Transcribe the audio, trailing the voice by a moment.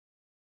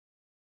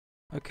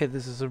Okay,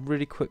 this is a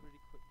really quick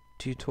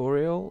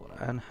tutorial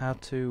on how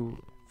to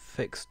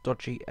fix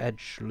dodgy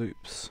edge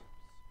loops.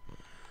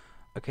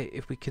 Okay,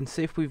 if we can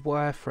see, if we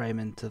wireframe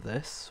into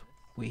this,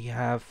 we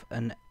have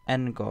an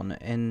n-gon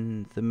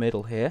in the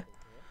middle here,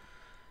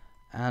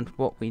 and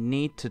what we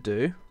need to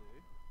do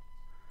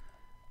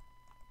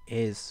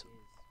is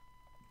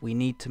we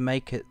need to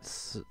make it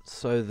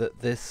so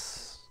that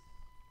this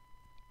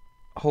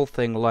whole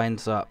thing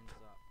lines up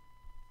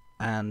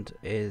and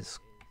is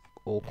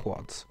all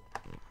quads,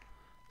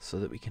 so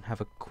that we can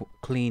have a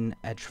clean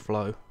edge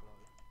flow.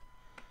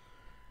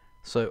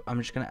 So I'm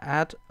just going to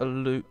add a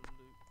loop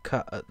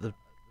cut at the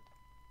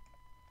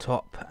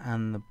top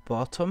and the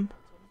bottom,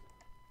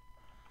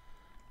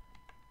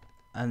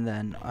 and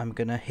then I'm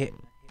going to hit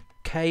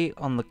K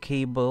on the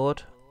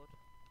keyboard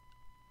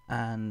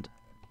and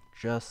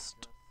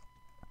just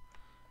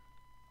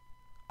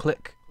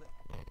click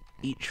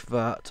each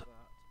vert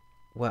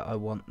where I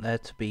want there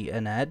to be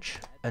an edge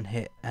and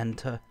hit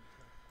enter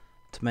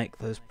to make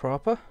those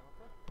proper.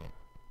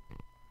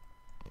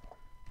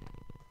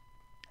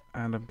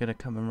 And I'm going to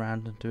come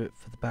around and do it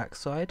for the back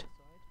side.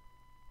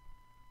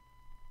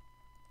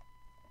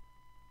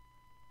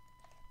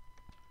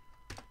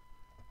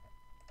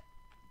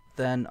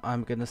 Then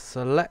I'm going to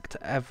select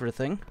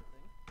everything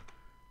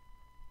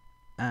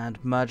and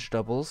merge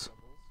doubles.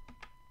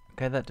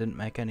 Okay, that didn't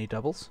make any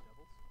doubles.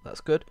 That's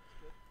good.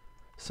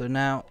 So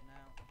now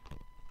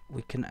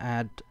we can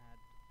add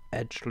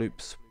edge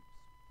loops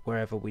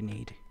wherever we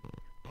need.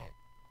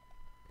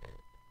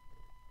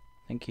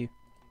 Thank you.